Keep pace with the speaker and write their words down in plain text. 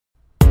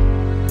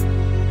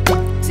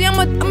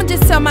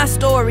tell my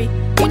story.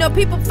 You know,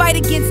 people fight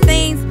against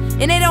things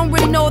and they don't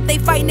really know what they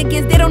fighting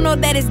against. They don't know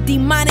that it's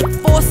demonic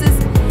forces.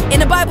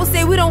 And the Bible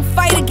says we don't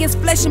fight against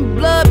flesh and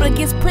blood, but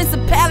against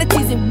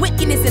principalities and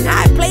wickedness in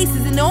high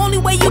places. And the only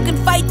way you can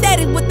fight that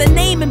is with the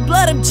name and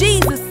blood of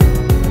Jesus.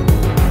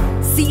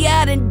 See,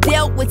 I done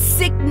dealt with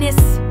sickness,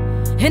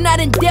 and I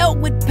done dealt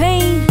with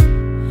pain,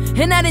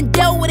 and I done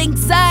dealt with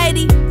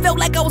anxiety. Felt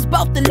like I was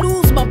about to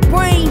lose my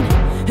brain.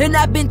 And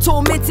I've been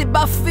tormented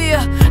by fear.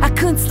 I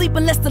couldn't sleep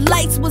unless the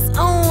lights was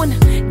on.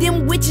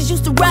 Them witches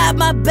used to ride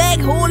my back,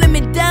 holding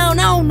me down.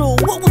 I don't know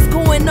what was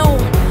going on.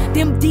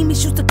 Them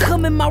demons used to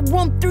come in my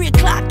room 3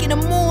 o'clock in the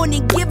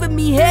morning, giving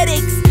me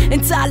headaches,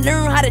 until I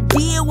learned how to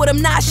deal with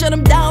them. Now I shut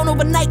them down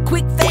overnight,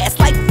 quick, fast,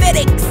 like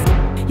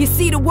FedEx. You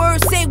see, the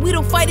word say we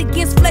don't fight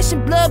against flesh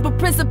and blood, but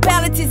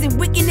principalities and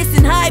wickedness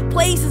in high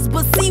places.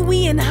 But see,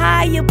 we in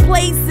higher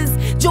places.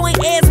 Join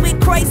heirs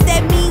with Christ,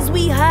 that means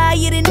we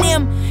higher than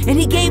them. And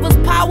he gave us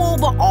power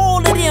over all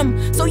of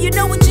them. So you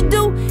know what you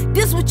do?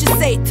 This what you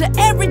say to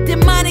every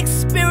demonic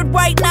spirit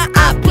right now.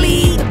 I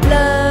plead the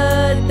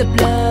blood, the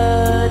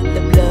blood,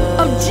 the blood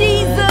of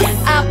Jesus.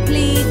 I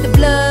plead the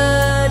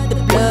blood, the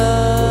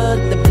blood,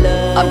 the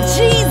blood of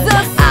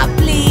Jesus. I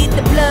plead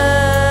the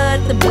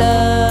blood, the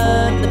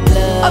blood, the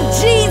blood of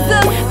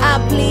Jesus.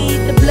 I plead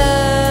the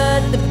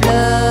blood, the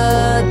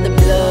blood, the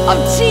blood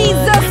of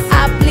Jesus.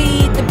 I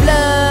plead the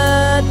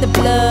blood, the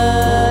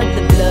blood,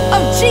 the blood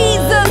of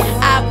Jesus.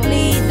 I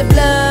plead the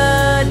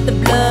blood, the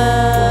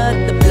blood,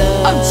 the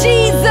blood of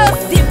Jesus.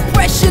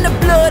 Depression, the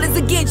blood is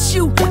against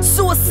you.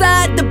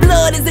 Suicide, the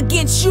blood is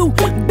against you.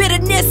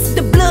 Bitterness,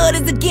 the blood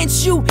is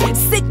against you.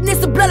 Sickness,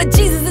 the blood of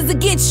Jesus is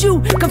against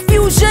you.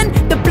 Confusion,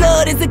 the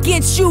blood is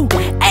against you.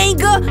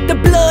 Anger, the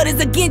blood is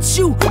against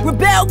you.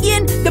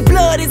 Rebellion, the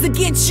blood is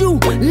against you.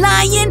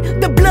 Lying,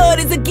 the blood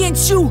is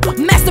against you.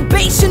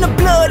 Masturbation, the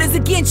blood is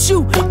against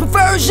you.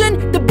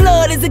 Perversion, the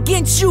blood is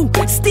against you.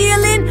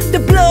 Stealing,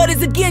 the blood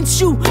is against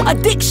you.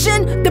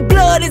 Addiction, the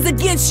blood is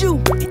against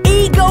you.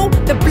 Ego,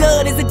 the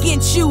blood is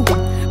against you.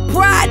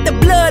 Pride, the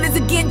blood is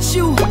against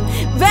you.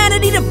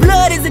 Vanity, the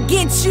blood is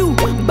against you.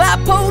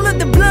 Bipolar,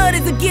 the blood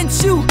is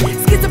against you.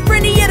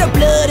 Schizophrenia, the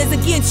blood is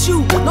against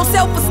you. No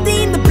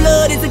self-esteem, the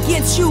blood is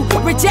against you.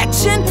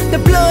 Rejection, the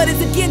blood is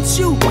against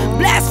you.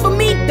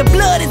 Blasphemy, the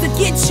blood is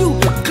against you.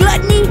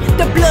 Gluttony,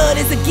 the blood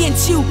is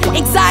against you.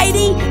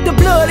 Anxiety, the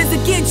blood is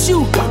against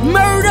you.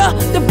 Murder,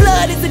 the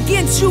blood is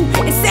against you.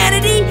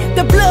 Insanity,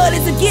 the blood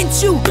is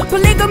against you.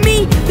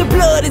 Polygamy, the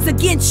blood is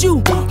against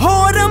you.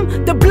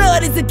 Whoredom, the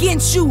blood is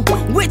against you.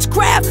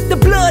 Witchcraft, the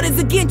blood is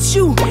against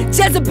you.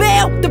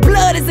 Jezebel, the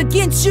blood is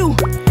against you.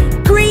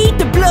 Greed,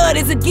 the blood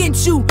is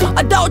against you.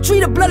 Adultery,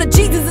 the blood of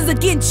Jesus is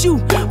against you.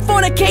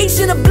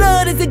 Fornication, the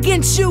blood is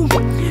against you.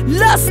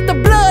 Lust, the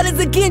blood is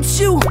against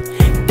you.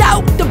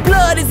 Doubt, the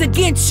blood is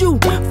against you.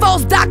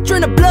 False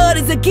doctrine, the blood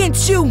is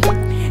against you.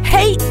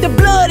 Hate, the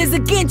blood is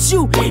against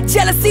you.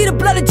 Jealousy, the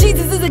blood of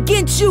Jesus is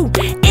against you.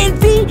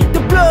 Envy,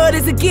 the blood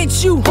is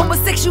against you.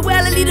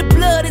 Homosexuality, the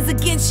blood is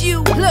against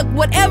you. Look,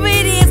 whatever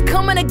it is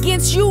coming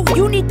against you,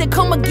 you need to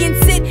come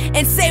against it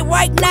and say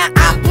right now,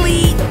 I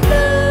plead the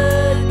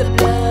blood, the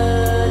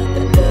blood,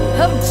 the blood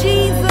of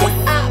Jesus.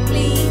 I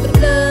plead the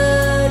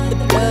blood, the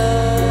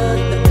blood,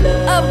 the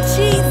blood of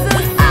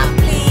Jesus. I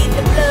plead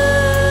the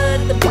blood,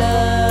 the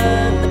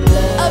blood, the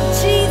blood of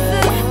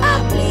Jesus. I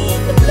plead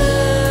the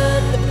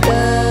blood, the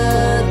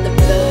blood, the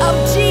blood of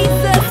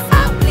Jesus.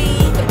 I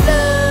plead the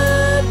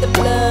blood, the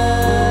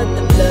blood,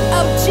 the blood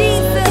of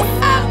Jesus.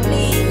 I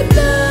plead the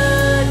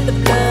blood, the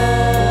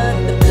blood,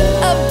 the blood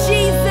of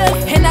Jesus.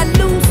 And I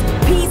lose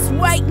peace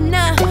right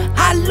now.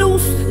 I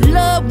lose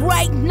love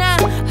right now.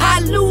 I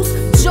lose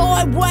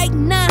joy right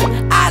now.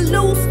 I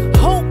lose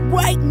hope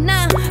right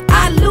now.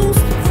 I lose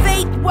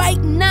faith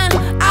right now.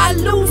 I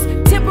lose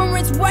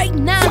temperance right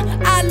now.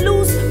 I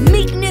lose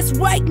meekness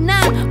right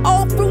now.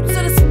 All fruits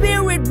of the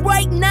spirit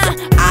right now.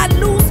 I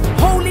lose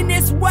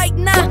holiness right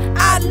now.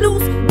 I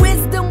lose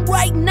wisdom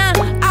right now.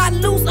 I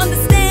lose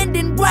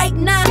understanding right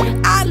now.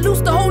 I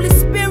lose the Holy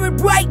Spirit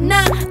right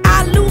now.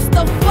 I lose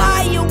the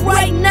fire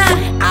right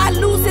now. I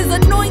lose his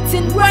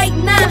anointing right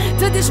now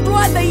to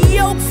destroy the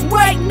yokes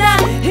right now.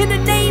 In the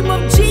name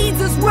of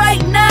Jesus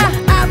right now,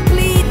 I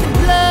plead the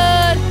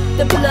blood,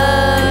 the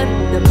blood,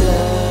 the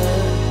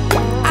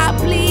blood. I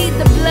plead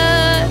the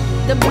blood,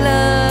 the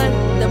blood,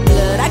 the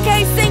blood. I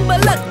can't sing,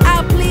 but look,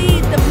 I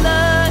plead the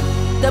blood,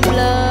 the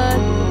blood,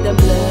 the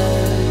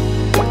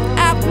blood.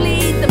 I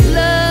plead the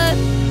blood,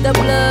 the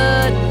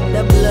blood,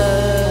 the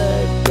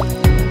blood.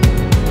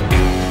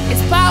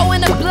 It's power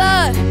in the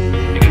blood.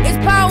 It's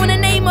power in the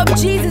name of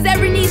Jesus.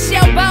 Every knee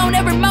shall bow and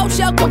every mouth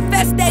shall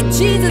confess that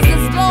Jesus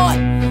is Lord.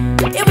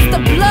 It was the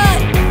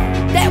blood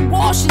that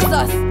washes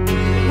us.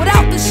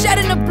 Without the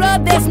shedding of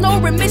blood, there's no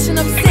remission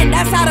of sin.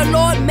 That's how the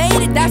Lord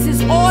made it. That's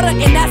his order,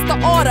 and that's the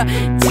order.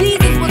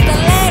 Jesus was the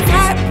last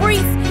high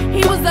priest.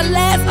 He was the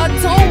last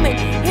atonement.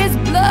 His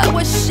blood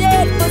was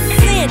shed for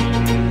sin.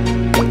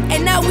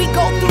 And now we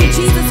go through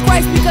Jesus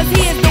Christ because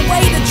he is the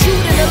way, the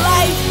truth, and the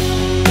life.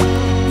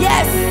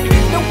 Yes,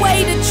 the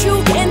way, the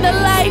truth, and the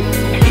life.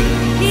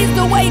 He's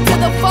the way to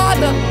the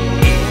Father.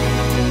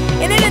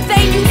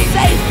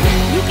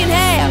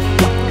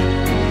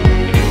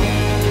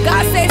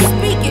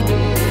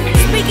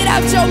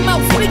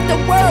 the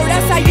word.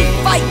 That's how you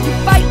fight. You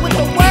fight with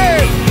the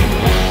word.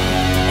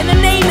 In the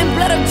name and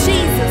blood of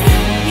Jesus,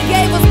 He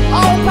gave us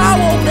all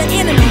power over the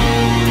enemy.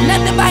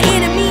 Nothing by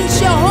any means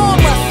shall harm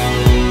us.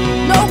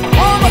 No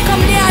harm will come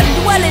near our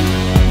dwelling.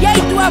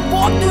 Yea, do I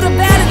walk through the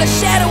valley of the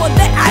shadow of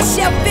death, I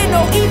shall fear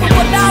no evil,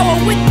 for thou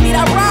art with me.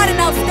 Thy rod and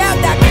thy staff,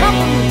 thy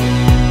comfort me.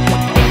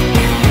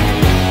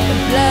 The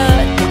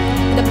blood,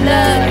 the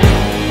blood,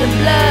 the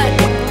blood,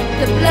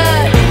 the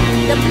blood,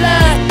 the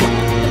blood,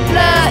 the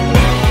blood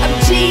of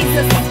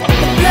Jesus.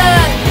 The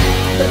blood,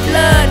 the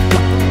blood,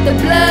 the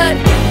blood,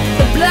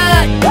 the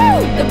blood,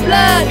 the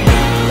blood,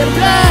 the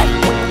blood,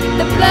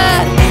 the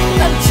blood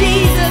of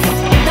Jesus.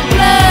 The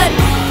blood,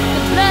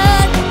 the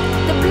blood,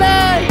 the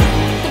blood,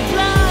 the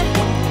blood,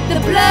 the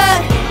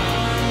blood.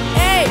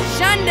 Hey,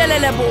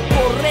 Shandelelebo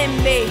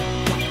Korembe.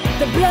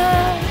 The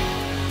blood,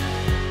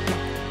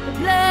 the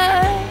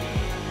blood,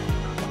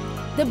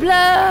 the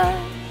blood,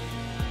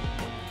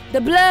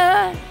 the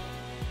blood.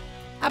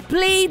 I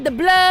plead the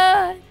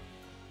blood.